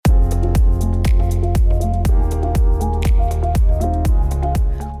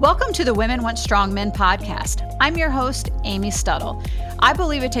Welcome to the Women Want Strong Men podcast. I'm your host, Amy Stuttle. I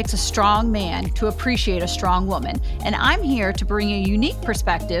believe it takes a strong man to appreciate a strong woman, and I'm here to bring a unique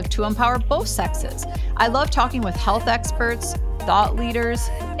perspective to empower both sexes. I love talking with health experts, thought leaders,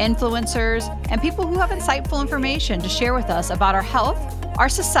 influencers, and people who have insightful information to share with us about our health, our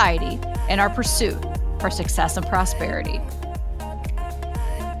society, and our pursuit for success and prosperity.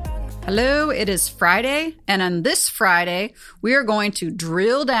 Hello, it is Friday, and on this Friday, we are going to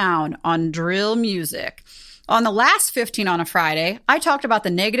drill down on drill music. On the last 15 on a Friday, I talked about the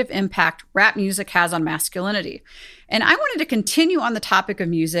negative impact rap music has on masculinity. And I wanted to continue on the topic of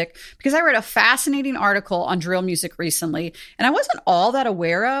music because I read a fascinating article on drill music recently, and I wasn't all that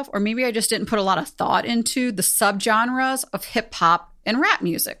aware of, or maybe I just didn't put a lot of thought into the subgenres of hip hop and rap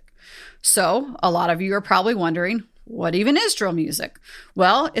music. So a lot of you are probably wondering, what even is drill music?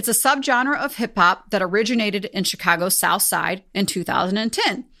 Well, it's a subgenre of hip hop that originated in Chicago's South Side in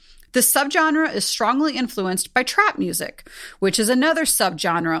 2010. This subgenre is strongly influenced by trap music, which is another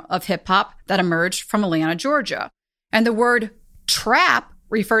subgenre of hip hop that emerged from Atlanta, Georgia. And the word trap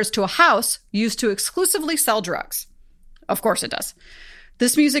refers to a house used to exclusively sell drugs. Of course it does.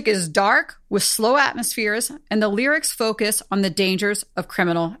 This music is dark with slow atmospheres, and the lyrics focus on the dangers of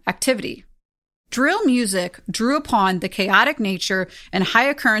criminal activity. Drill music drew upon the chaotic nature and high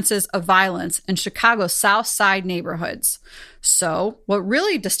occurrences of violence in Chicago's South Side neighborhoods. So, what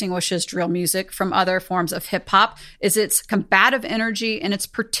really distinguishes drill music from other forms of hip hop is its combative energy and its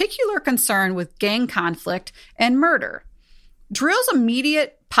particular concern with gang conflict and murder. Drill's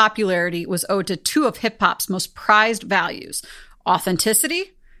immediate popularity was owed to two of hip hop's most prized values: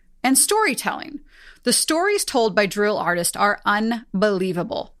 authenticity and storytelling. The stories told by drill artists are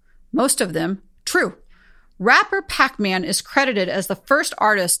unbelievable, most of them true. Rapper Pac-Man is credited as the first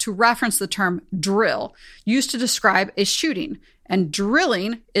artist to reference the term drill, used to describe a shooting, and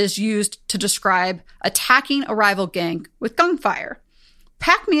drilling is used to describe attacking a rival gang with gunfire.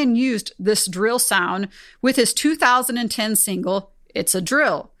 Pac-Man used this drill sound with his 2010 single, It's a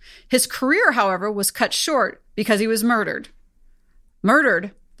Drill. His career, however, was cut short because he was murdered.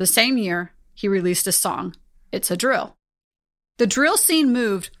 Murdered the same year he released his song, It's a Drill. The drill scene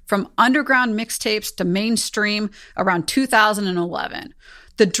moved from underground mixtapes to mainstream around 2011.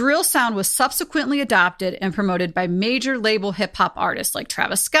 The drill sound was subsequently adopted and promoted by major label hip-hop artists like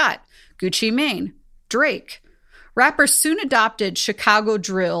Travis Scott, Gucci Mane, Drake. Rappers soon adopted Chicago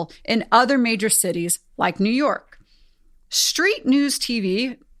drill in other major cities like New York. Street News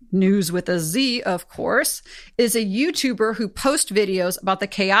TV, news with a Z, of course, is a YouTuber who posts videos about the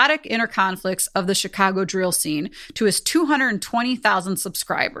chaotic inner conflicts of the Chicago drill scene to his 220,000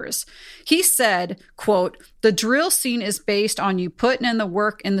 subscribers. He said, quote, "The drill scene is based on you putting in the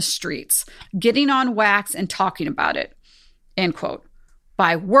work in the streets, getting on wax and talking about it," end quote.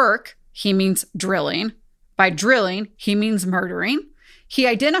 By work, he means drilling. By drilling, he means murdering. He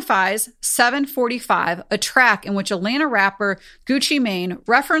identifies 745, a track in which Atlanta rapper Gucci Mane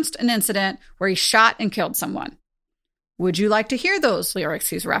referenced an incident where he shot and killed someone. Would you like to hear those lyrics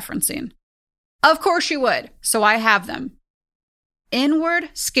he's referencing? Of course you would, so I have them. Inward,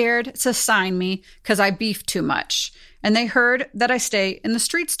 scared to sign me because I beef too much, and they heard that I stay in the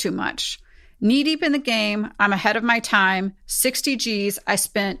streets too much. Knee deep in the game, I'm ahead of my time, 60 G's I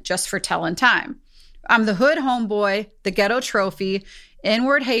spent just for telling time. I'm the hood homeboy, the ghetto trophy,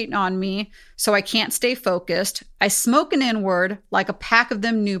 inward hating on me, so I can't stay focused. I smoke an inward like a pack of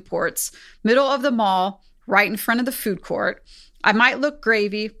them Newports, middle of the mall, right in front of the food court. I might look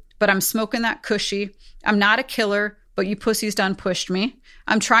gravy, but I'm smoking that cushy. I'm not a killer, but you pussies done pushed me.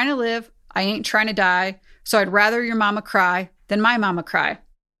 I'm trying to live, I ain't trying to die, so I'd rather your mama cry than my mama cry.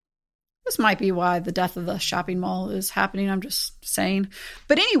 This might be why the death of the shopping mall is happening, I'm just saying.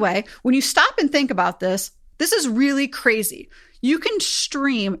 But anyway, when you stop and think about this, this is really crazy. You can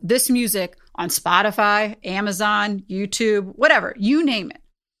stream this music on Spotify, Amazon, YouTube, whatever, you name it.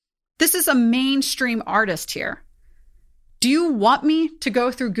 This is a mainstream artist here. Do you want me to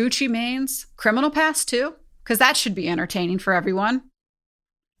go through Gucci Mane's criminal past too? Because that should be entertaining for everyone.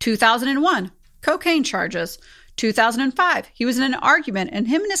 2001, cocaine charges. 2005, he was in an argument and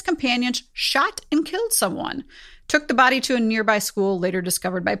him and his companions shot and killed someone. Took the body to a nearby school, later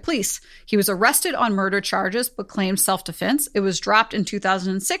discovered by police. He was arrested on murder charges, but claimed self-defense. It was dropped in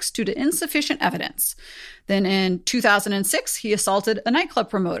 2006 due to insufficient evidence. Then in 2006, he assaulted a nightclub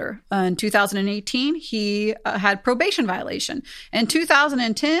promoter. In 2018, he had probation violation. In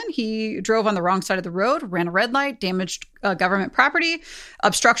 2010, he drove on the wrong side of the road, ran a red light, damaged government property,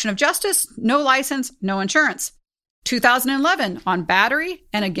 obstruction of justice, no license, no insurance. 2011 on battery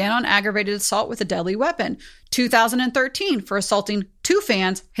and again on aggravated assault with a deadly weapon. 2013 for assaulting 2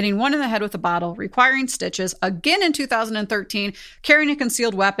 fans, hitting one in the head with a bottle, requiring stitches. Again in 2013, carrying a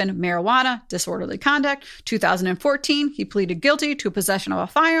concealed weapon, marijuana, disorderly conduct. 2014, he pleaded guilty to possession of a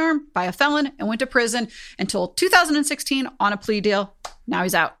firearm by a felon and went to prison until 2016 on a plea deal. Now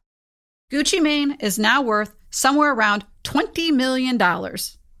he's out. Gucci Mane is now worth somewhere around $20 million.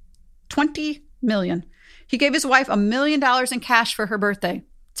 $20 million. He gave his wife $1 million in cash for her birthday.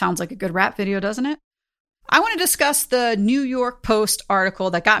 Sounds like a good rap video, doesn't it? I want to discuss the New York Post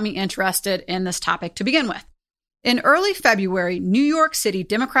article that got me interested in this topic to begin with. In early February, New York City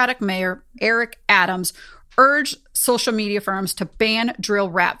Democratic Mayor Eric Adams urged social media firms to ban drill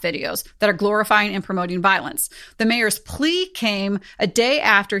rap videos that are glorifying and promoting violence. The mayor's plea came a day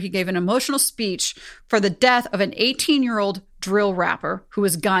after he gave an emotional speech for the death of an 18-year-old drill rapper who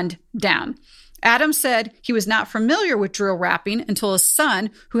was gunned down. Adams said he was not familiar with drill rapping until his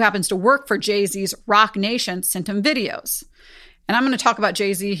son, who happens to work for Jay-Z's Roc Nation, sent him videos. And I'm going to talk about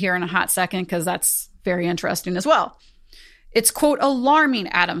Jay-Z here in a hot second because that's very interesting as well. It's, quote, alarming,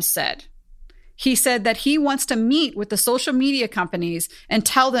 Adams said. He said that he wants to meet with the social media companies and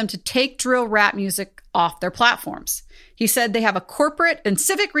tell them to take drill rap music off their platforms. He said they have a corporate and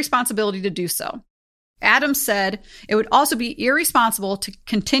civic responsibility to do so. Adams said it would also be irresponsible to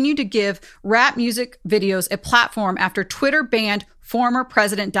continue to give rap music videos a platform after Twitter banned former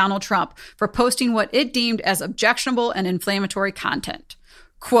President Donald Trump for posting what it deemed as objectionable and inflammatory content.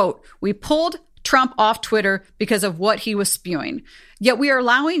 Quote, we pulled Trump off Twitter because of what he was spewing. Yet we are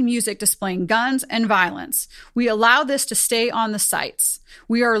allowing music displaying guns and violence. We allow this to stay on the sites.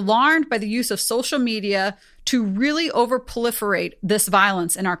 We are alarmed by the use of social media to really over-proliferate this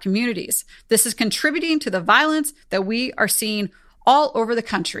violence in our communities. This is contributing to the violence that we are seeing all over the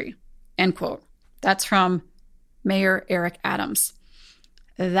country, end quote. That's from Mayor Eric Adams.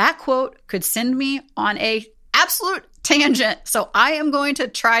 That quote could send me on a absolute tangent. So I am going to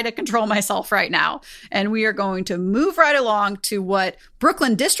try to control myself right now. And we are going to move right along to what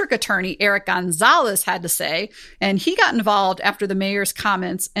Brooklyn District Attorney Eric Gonzalez had to say. And he got involved after the mayor's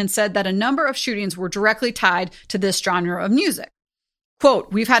comments and said that a number of shootings were directly tied to this genre of music.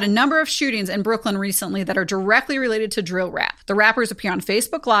 Quote, we've had a number of shootings in Brooklyn recently that are directly related to drill rap. The rappers appear on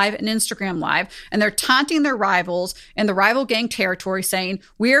Facebook Live and Instagram Live, and they're taunting their rivals in the rival gang territory saying,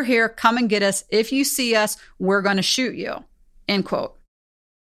 we're here, come and get us. If you see us, we're going to shoot you, end quote.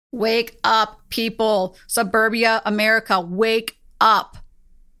 Wake up, people. Suburbia America, wake up.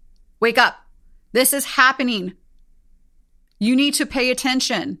 Wake up. This is happening. You need to pay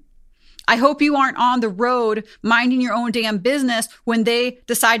attention. I hope you aren't on the road minding your own damn business when they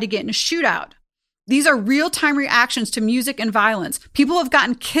decide to get in a shootout. These are real-time reactions to music and violence. People have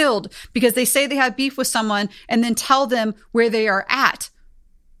gotten killed because they say they have beef with someone and then tell them where they are at.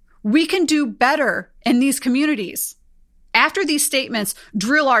 We can do better in these communities. After these statements,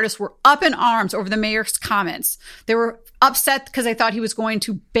 drill artists were up in arms over the mayor's comments. They were upset because they thought he was going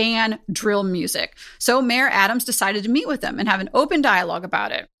to ban drill music. So Mayor Adams decided to meet with them and have an open dialogue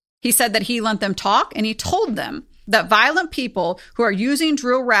about it. He said that he let them talk, and he told them that violent people who are using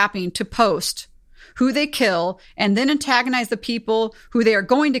drill rapping to post who they kill and then antagonize the people who they are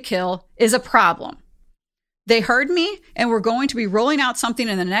going to kill is a problem. They heard me, and we're going to be rolling out something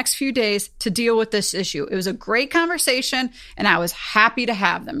in the next few days to deal with this issue. It was a great conversation, and I was happy to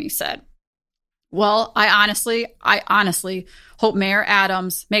have them, he said. Well, I honestly hope Mayor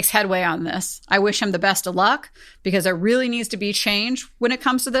Adams makes headway on this. I wish him the best of luck because there really needs to be change when it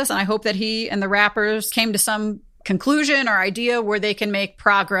comes to this. And I hope that he and the rappers came to some conclusion or idea where they can make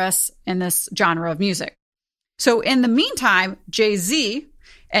progress in this genre of music. So in the meantime, Jay-Z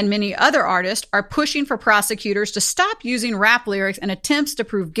and many other artists are pushing for prosecutors to stop using rap lyrics in attempts to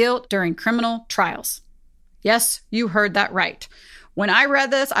prove guilt during criminal trials. Yes, you heard that right. When I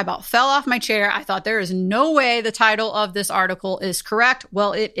read this, I about fell off my chair. I thought there is no way the title of this article is correct.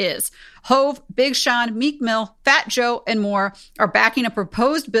 Well, it is. Hove, Big Sean, Meek Mill, Fat Joe, and more are backing a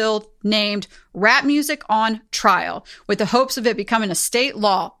proposed bill named Rap Music on Trial, with the hopes of it becoming a state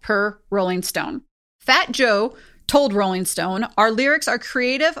law, per Rolling Stone. Fat Joe told Rolling Stone, our lyrics are a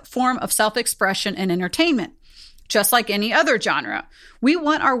creative form of self-expression and entertainment. Just like any other genre, we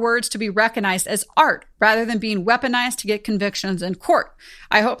want our words to be recognized as art rather than being weaponized to get convictions in court.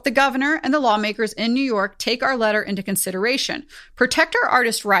 I hope the governor and the lawmakers in New York take our letter into consideration, protect our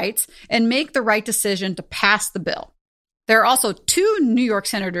artists' rights, and make the right decision to pass the bill. There are also 2 New York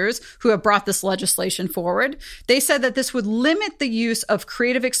senators who have brought this legislation forward. They said that this would limit the use of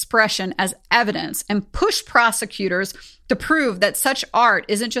creative expression as evidence and push prosecutors to prove that such art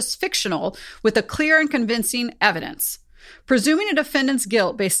isn't just fictional with a clear and convincing evidence. Presuming a defendant's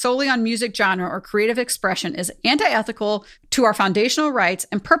guilt based solely on music genre or creative expression is anti-ethical to our foundational rights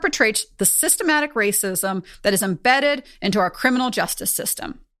and perpetrates the systematic racism that is embedded into our criminal justice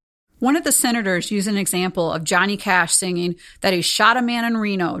system. One of the senators used an example of Johnny Cash singing that he shot a man in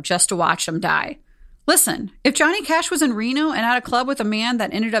Reno just to watch him die. Listen, if Johnny Cash was in Reno and at a club with a man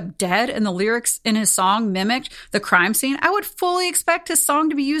that ended up dead and the lyrics in his song mimicked the crime scene, I would fully expect his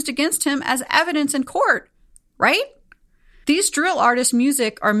song to be used against him as evidence in court, right? These drill artists'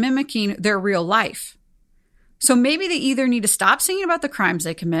 music are mimicking their real life. So maybe they either need to stop singing about the crimes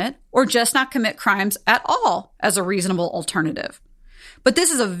they commit or just not commit crimes at all as a reasonable alternative. But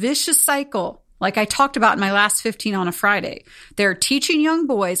this is a vicious cycle, like I talked about in my last 15 on a Friday. They're teaching young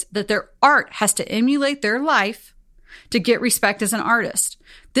boys that their art has to emulate their life to get respect as an artist.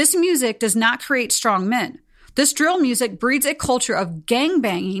 This music does not create strong men. This drill music breeds a culture of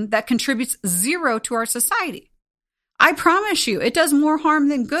gangbanging that contributes zero to our society. I promise you, it does more harm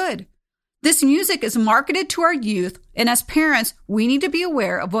than good. This music is marketed to our youth, and as parents, we need to be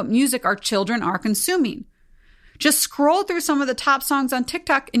aware of what music our children are consuming. Just scroll through some of the top songs on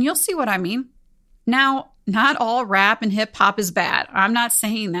TikTok and you'll see what I mean. Now, not all rap and hip hop is bad. I'm not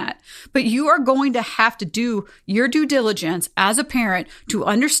saying that. But you are going to have to do your due diligence as a parent to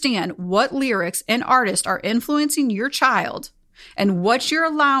understand what lyrics and artists are influencing your child and what you're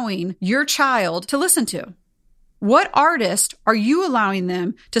allowing your child to listen to. What artist are you allowing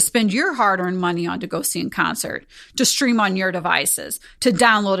them to spend your hard-earned money on to go see in concert, to stream on your devices, to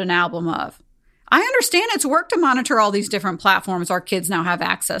download an album of? I understand it's work to monitor all these different platforms our kids now have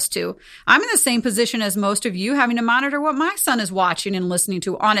access to. I'm in the same position as most of you, having to monitor what my son is watching and listening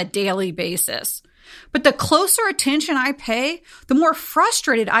to on a daily basis. But the closer attention I pay, the more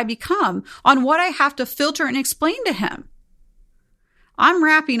frustrated I become on what I have to filter and explain to him. I'm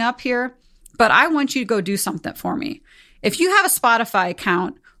wrapping up here, but I want you to go do something for me. If you have a Spotify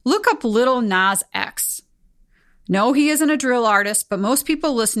account, look up Lil Nas X. No, he isn't a drill artist, but most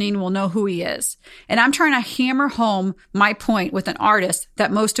people listening will know who he is. And I'm trying to hammer home my point with an artist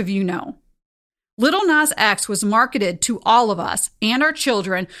that most of you know. Lil Nas X was marketed to all of us and our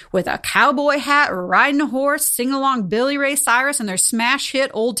children with a cowboy hat, riding a horse, sing along Billy Ray Cyrus and their smash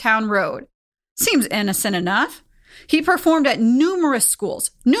hit Old Town Road. Seems innocent enough. He performed at numerous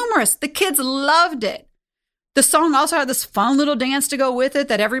schools. Numerous. The kids loved it. The song also had this fun little dance to go with it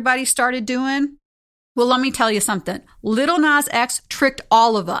that everybody started doing. Well, let me tell you something. Lil Nas X tricked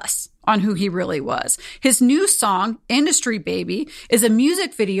all of us on who he really was. His new song, Industry Baby, is a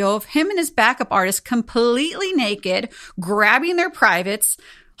music video of him and his backup artist completely naked, grabbing their privates,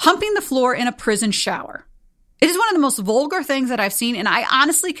 humping the floor in a prison shower. It is one of the most vulgar things that I've seen, and I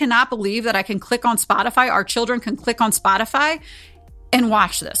honestly cannot believe that I can click on Spotify, our children can click on Spotify and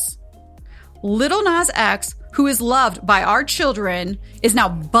watch this. Lil Nas X, who is loved by our children, is now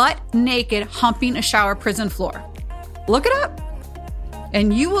butt naked humping a shower prison floor. Look it up,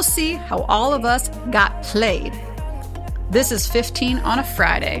 and you will see how all of us got played. This is 15 on a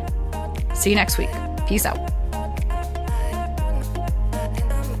Friday. See you next week. Peace out.